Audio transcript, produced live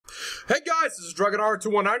Hey guys, this is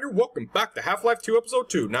DragonR219. Welcome back to Half-Life 2 Episode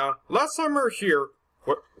 2. Now, last time we were here...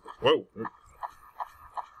 What? Whoa.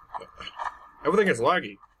 Everything is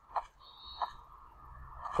laggy.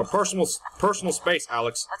 But personal space,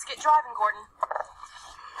 Alex. Let's get driving, Gordon.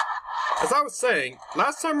 As I was saying,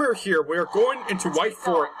 last time we were here, we were going into White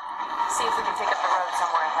Forest. See if we can pick up the road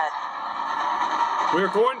somewhere ahead. We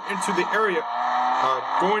are going into the area,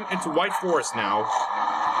 going into White Forest now.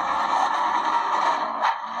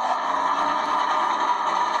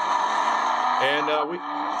 And, we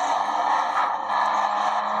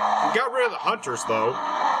got rid of the hunters, though,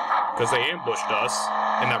 because they ambushed us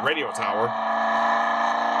in that radio tower.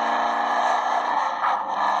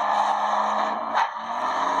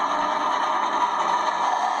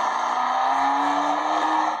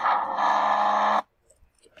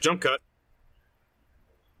 Jump cut.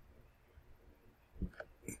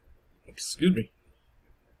 Excuse me.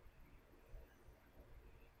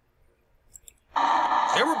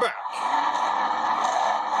 And we're back.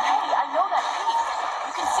 Hey, I know that peak.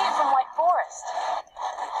 You can see it from White Forest.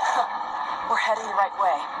 We're heading the right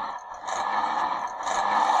way.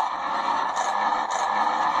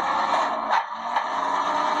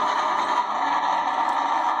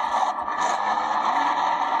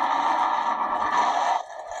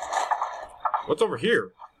 What's over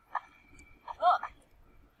here? Look,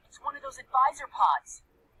 it's one of those advisor pods.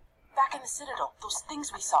 Back in the Citadel, those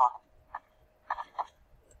things we saw.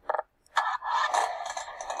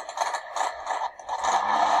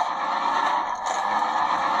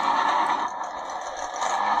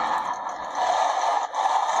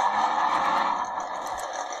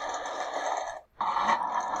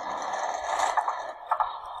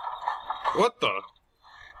 What the?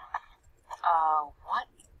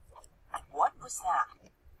 What was that?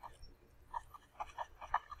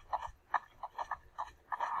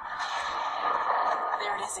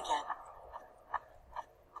 There it is again.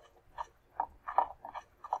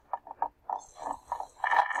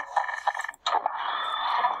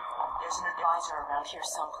 There's an advisor around here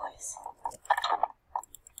someplace.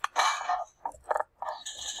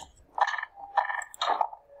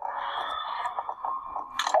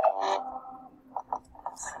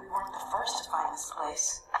 Looks like we weren't the first to find this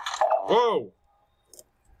place. Whoa!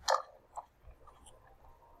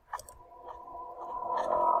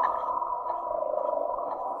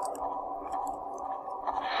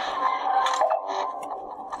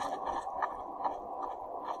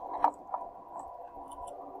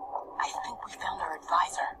 I think we found our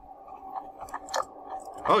advisor.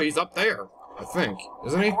 Oh, he's up there, I think.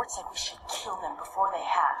 Isn't he? Ford said we should kill them before they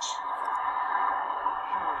hatch.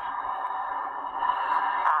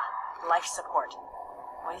 Life support.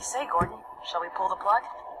 What do you say, Gordon? Shall we pull the plug?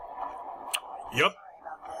 Yep. Sorry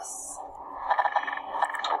about this.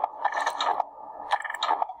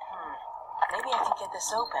 Maybe I can get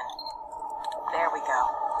this open. There we go.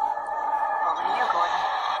 Over to you, Gordon.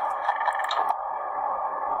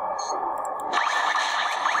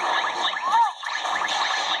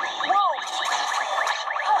 Whoa!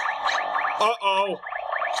 Uh-oh.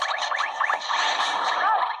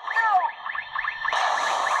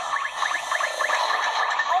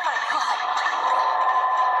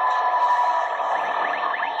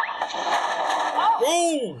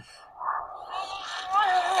 Whoa!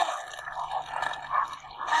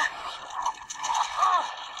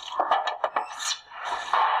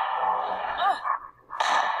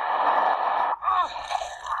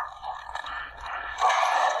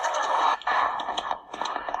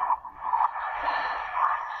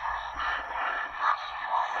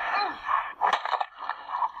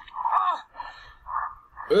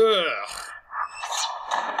 Ugh.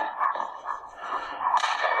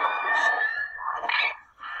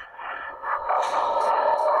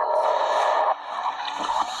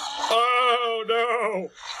 Oh no!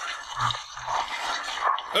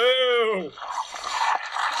 Oh!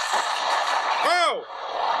 Oh!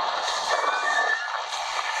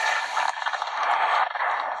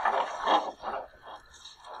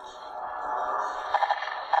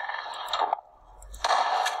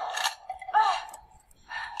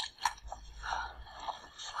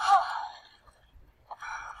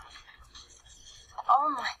 Oh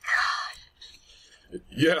my God.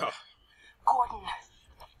 Yeah. Gordon.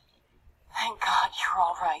 Thank God you're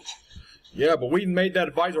all right. Yeah, but we made that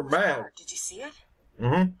advisor mad. Did you see it?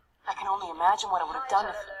 Mm-hmm. I can only imagine what it would have done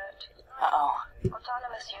if... Uh-oh.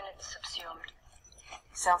 Autonomous units subsumed.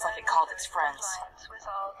 Sounds like it called its friends.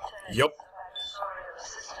 Yep.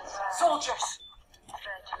 Soldiers!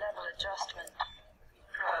 Threat level adjustment.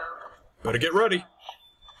 Probe. Better get ready.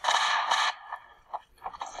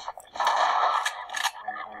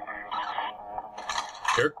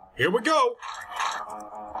 Here we go.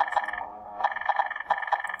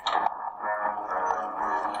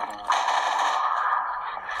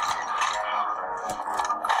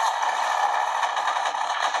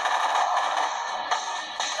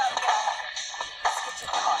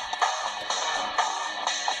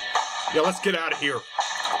 Yeah, let's get out of here.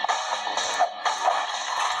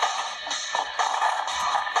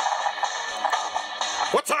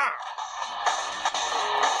 What's that?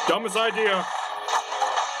 Dumbest idea.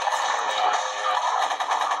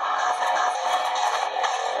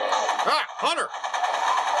 Ah, Hunter!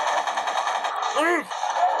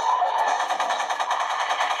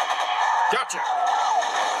 Gotcha.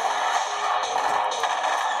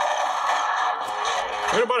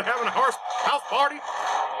 Anybody having a house party?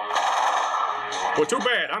 Well, too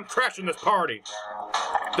bad. I'm crashing this party.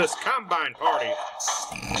 This combine party.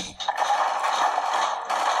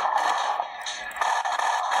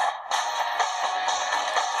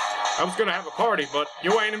 I was gonna have a party, but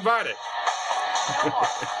you ain't invited.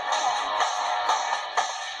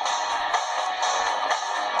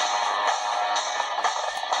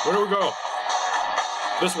 Where do we go?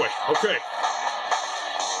 This way. Okay.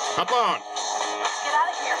 Hop on. Let's get out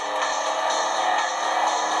of here.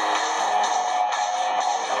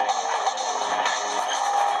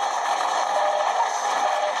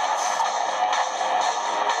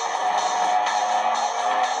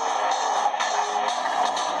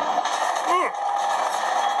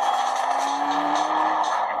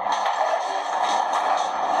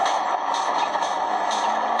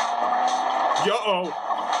 Uh-oh.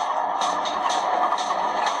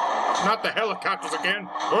 Not the helicopters again.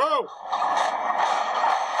 Whoa!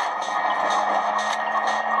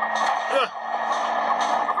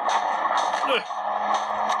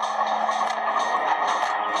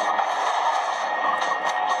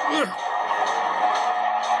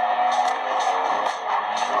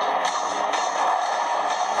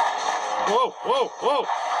 Whoa, whoa, whoa!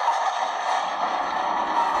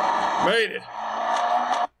 Made it.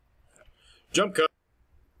 Jump cut.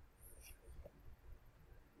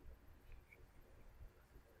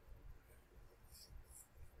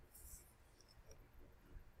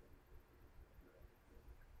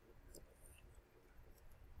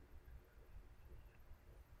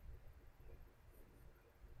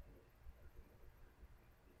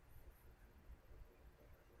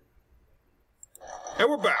 And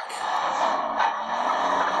we're back.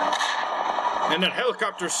 And that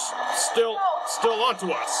helicopter's still onto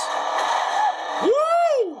us. Woo!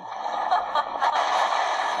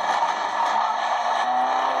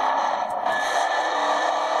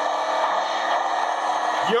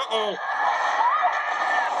 Yo-oh.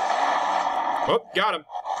 Oh, got him.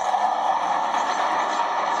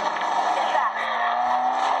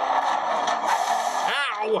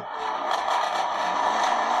 Ow!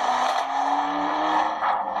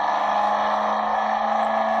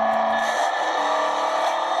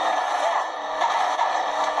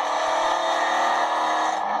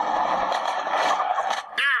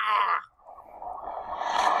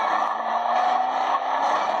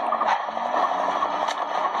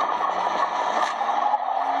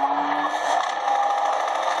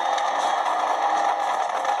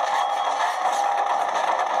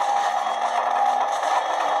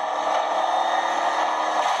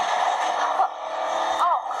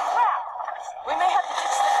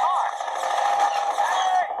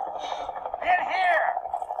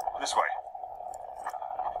 This way.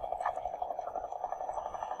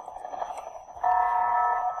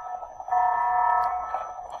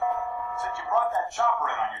 Since you brought that chopper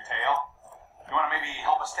in on your tail, you want to maybe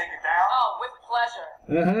help us take it down? Oh, with pleasure.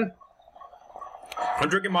 Mm-hmm. I'm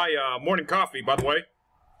drinking my morning coffee, by the way.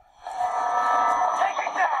 Take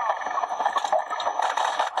it down!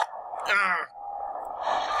 Ah!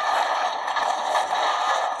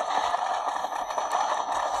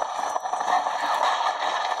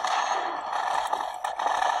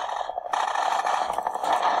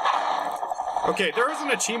 Okay, there is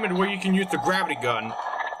an achievement where you can use the gravity gun.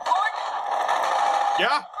 Gordon,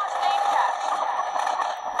 Yeah? first aid pack.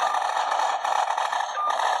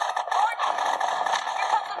 Gordon, here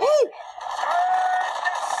comes the Woo! Turn the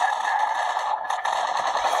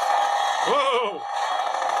Whoa!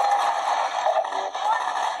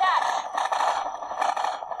 Catch.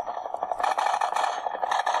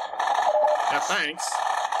 Yeah, thanks.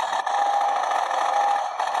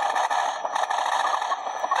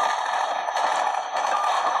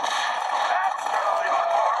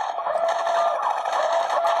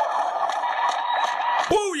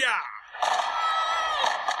 Booyah!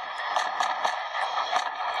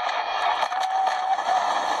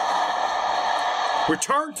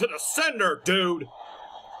 Return to the sender, dude!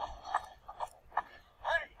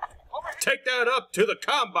 Take that up to the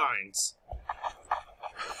combines.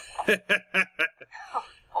 Boy,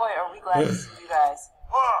 are we glad to see you guys.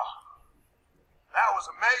 Whoa, that was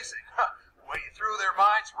amazing. The way you threw their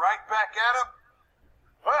minds right back at them.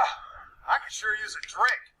 Well, I could sure use a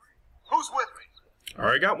drink. Who's with me?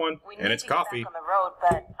 Already got one, We and need it's to get coffee. back on the road,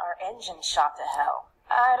 but our engine's shot to hell.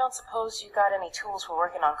 I don't suppose you got any tools for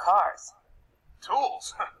working on cars.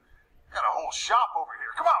 Tools? Got a whole shop over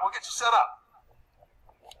here. Come on, we'll get you set up.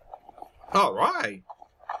 All right.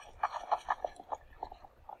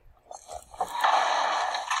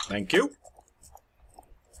 Thank you.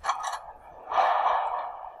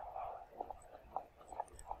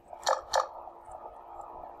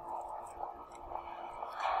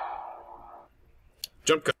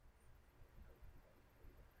 Jump cut.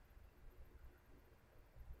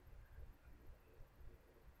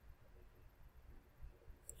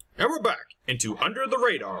 And we're back into Under the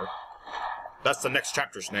Radar. That's the next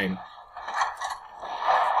chapter's name.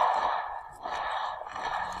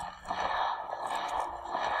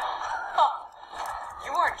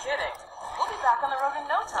 You weren't kidding. We'll be back on the road in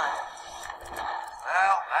no time.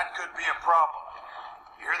 Well, that could be a problem.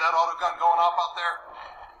 You hear that autogun going off out there?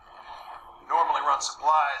 We normally run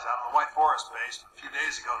supplies out of the White Forest base, but a few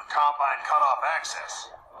days ago the Combine cut off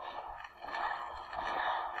access.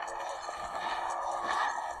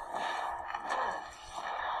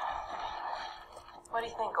 What do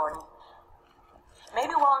you think, Gordon?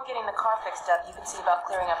 Maybe while I'm getting the car fixed up, you can see about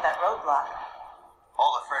clearing up that roadblock.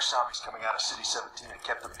 All the fresh zombies coming out of City 17 had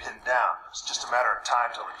kept them pinned down. It's just a matter of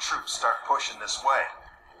time till the troops start pushing this way.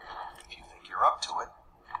 If you think you're up to it,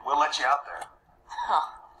 we'll let you out there. Huh.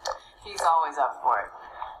 He's always up for it.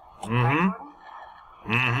 Mm-hmm.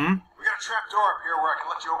 Mm-hmm. We got a trap door up here where I can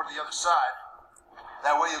let you over to the other side.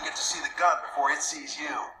 That way you'll get to see the gun before it sees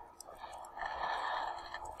you.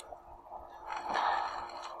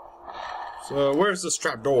 So where's this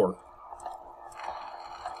trap door?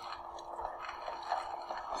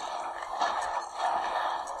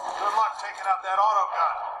 Good luck taking out that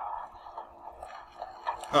autogun.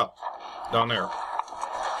 Oh, down there.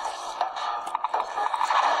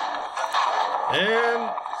 And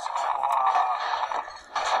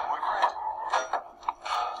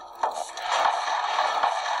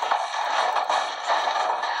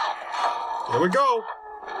here we go.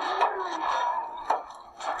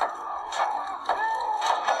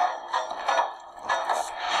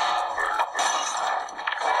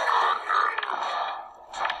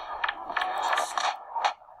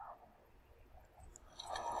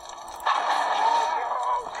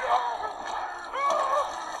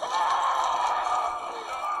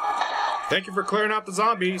 Thank you for clearing out the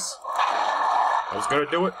zombies. I was gonna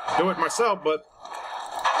do it myself, but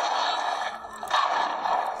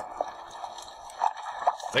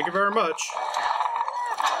thank you very much.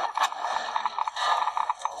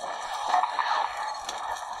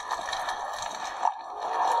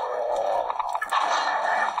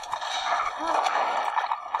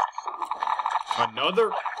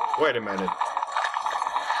 Another? Wait a minute.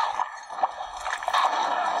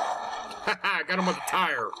 Haha, got him with a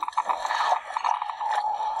tire.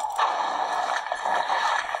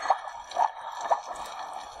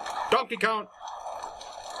 Donkey Kong!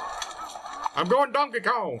 I'm going Donkey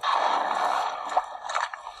Kong!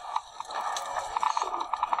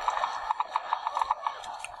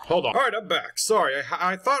 Hold on. Alright, I'm back. Sorry,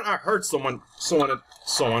 I thought I heard someone,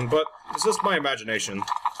 but it's just my imagination.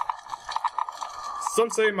 Some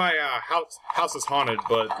say my house is haunted,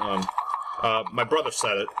 but my brother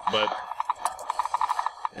said it, but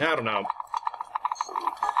I don't know.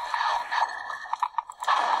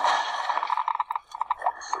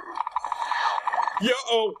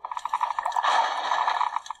 Yo-oh!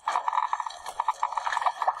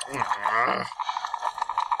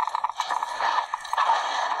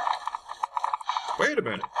 Wait a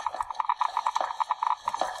minute.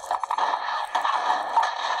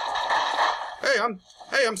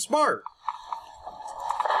 Hey, I'm smart.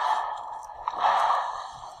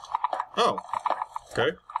 Oh.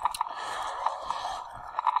 Okay.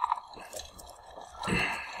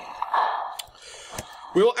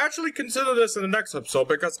 We will actually consider this in the next episode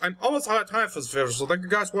because I'm almost out of time for this video. So thank you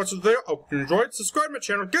guys for watching the video. I hope you enjoyed. Subscribe to my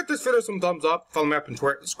channel. Get this video some thumbs up. Follow me up on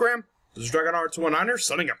Twitter and Instagram. This is DragonR219er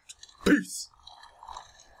signing out. Peace.